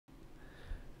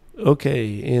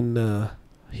Okay, in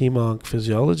hemonc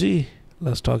physiology,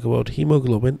 let's talk about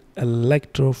hemoglobin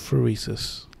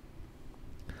electrophoresis.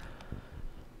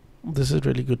 This is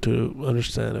really good to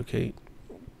understand, okay?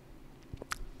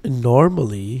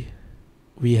 Normally,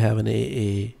 we have an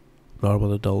AA,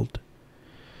 normal adult.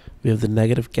 We have the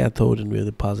negative cathode and we have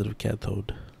the positive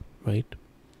cathode, right?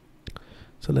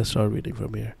 So let's start reading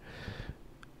from here.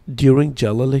 During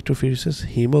gel electrophoresis,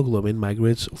 hemoglobin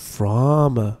migrates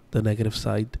from the negative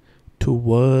side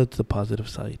towards the positive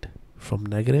side. From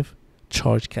negative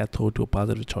charged cathode to a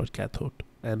positive charged cathode.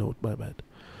 Anode, my bad.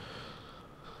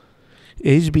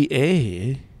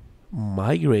 HbA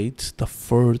migrates the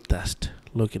furthest.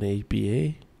 Look at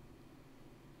HbA.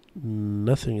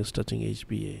 Nothing is touching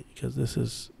HbA because this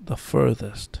is the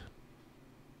furthest.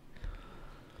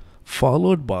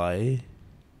 Followed by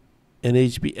an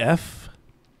HbF.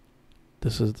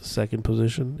 This is the second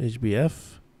position,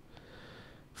 HbF.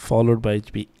 Followed by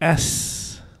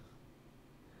HbS.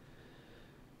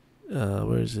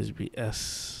 Where is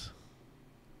HbS?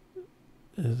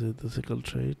 Is it the sickle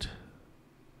trait?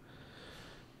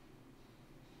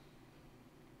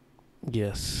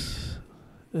 Yes,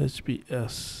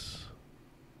 HbS.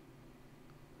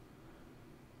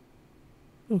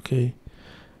 Okay,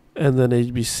 and then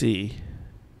HbC.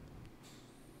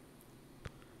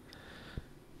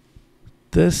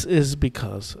 This is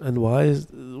because, and why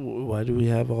do we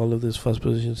have all of this first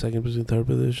position, second position, third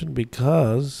position?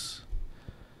 Because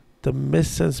the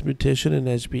missense mutation in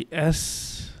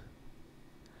HbS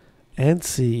and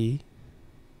C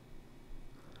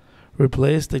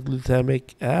replace the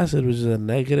glutamic acid, which is a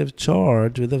negative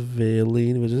charge, with a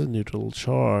valine, which is a neutral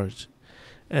charge,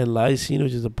 and lysine,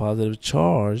 which is a positive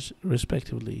charge,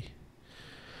 respectively.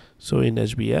 So in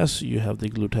HbS, you have the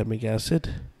glutamic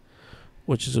acid,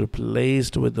 which is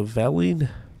replaced with the valine,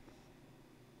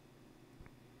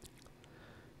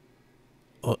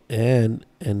 and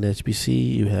in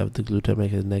HbC, you have the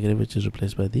glutamic acid negative, which is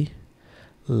replaced by the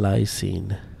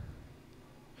lysine,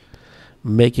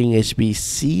 making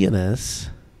HbCNS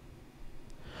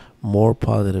more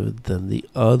positive than the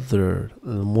other,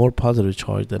 more positive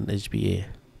charge than HbA.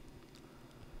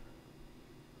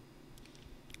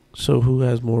 So who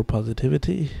has more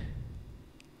positivity?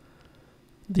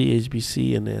 The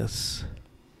HbCNS.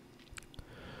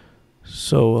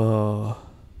 So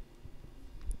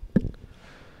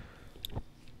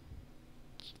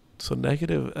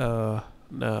negative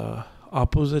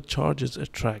opposite charges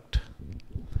attract.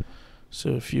 So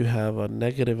if you have a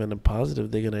negative and a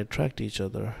positive, they're going to attract each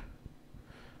other.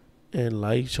 And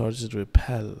like charges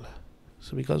repel.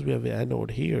 So because we have an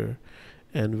anode here,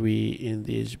 and we in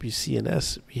the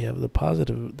HbCNS, we have the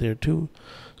positive there too.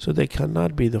 So they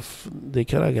cannot be they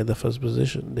cannot get the first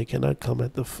position. They cannot come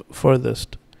at the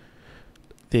furthest.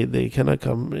 They cannot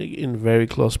come in very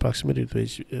close proximity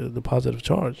to the positive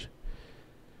charge.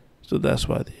 So that's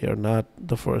why they are not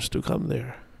the first to come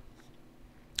there.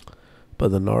 But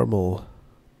the normal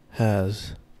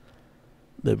has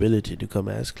the ability to come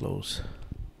as close.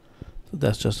 So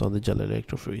that's just on the gel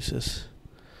electrophoresis.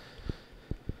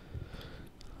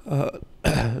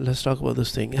 Let's talk about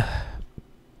this thing.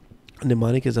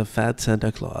 Mnemonic is a fat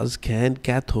Santa Claus. Can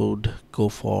cathode go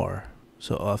far?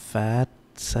 So a fat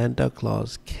Santa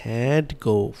Claus can't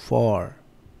go far.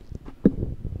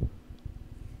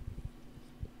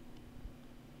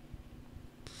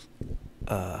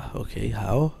 Okay,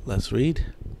 how? Let's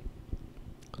read.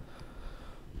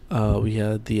 We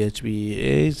have the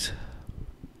HbAs,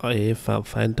 A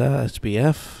Fanta,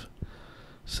 HbF,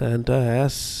 Santa,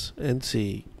 S, and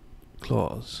C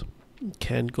clause.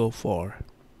 Can't go far.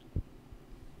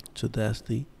 So that's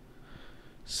the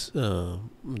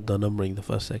numbering, the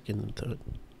first, second, and third,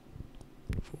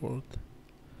 fourth.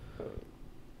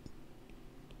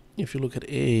 If you look at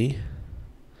A,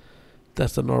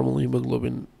 that's the normal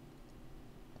hemoglobin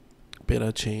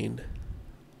beta chain,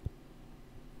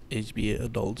 HbA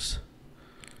adults.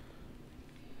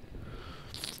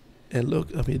 And look,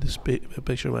 I mean, this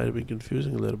picture might have been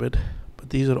confusing a little bit,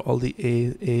 but these are all the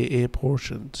AA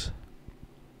portions.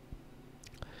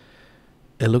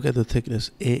 And look at the thickness.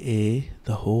 AA,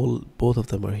 the whole, both of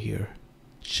them are here.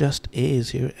 Just A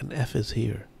is here and F is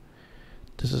here.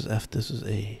 This is F, this is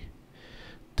A.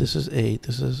 This is A,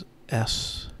 this is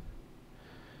S.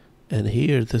 And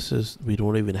here, this is, we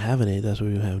don't even have an A, that's why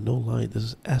we have no line. This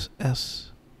is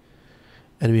SS.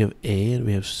 And we have A and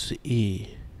we have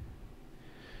C.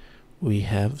 We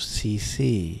have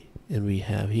CC. And we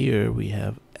have here, we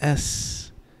have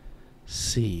SC.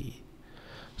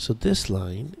 So this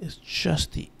line is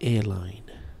just the A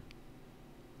line.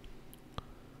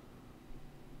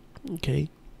 Okay.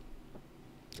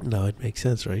 Now it makes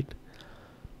sense, right?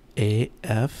 A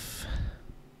F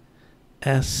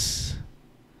S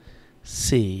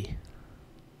C.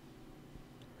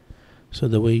 So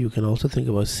the way you can also think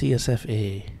about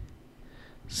CSFA,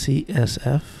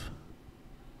 CSF,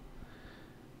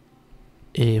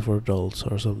 A for adults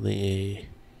or something A.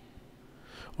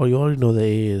 Or you already know the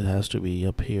A has to be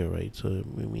up here, right? So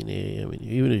I mean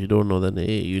even if you don't know that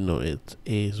A, you know it's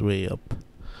A is way up.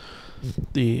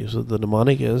 So the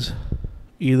mnemonic is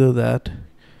either that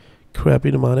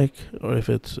crappy mnemonic, or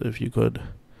if you could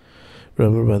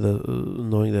remember by the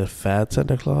knowing that fat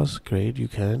Santa Claus, great, you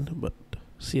can, but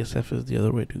CSF is the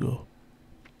other way to go.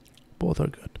 Both are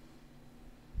good.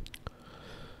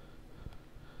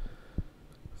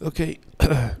 Okay,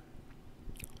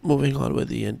 moving on with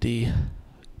the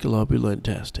anti-globulin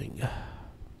testing.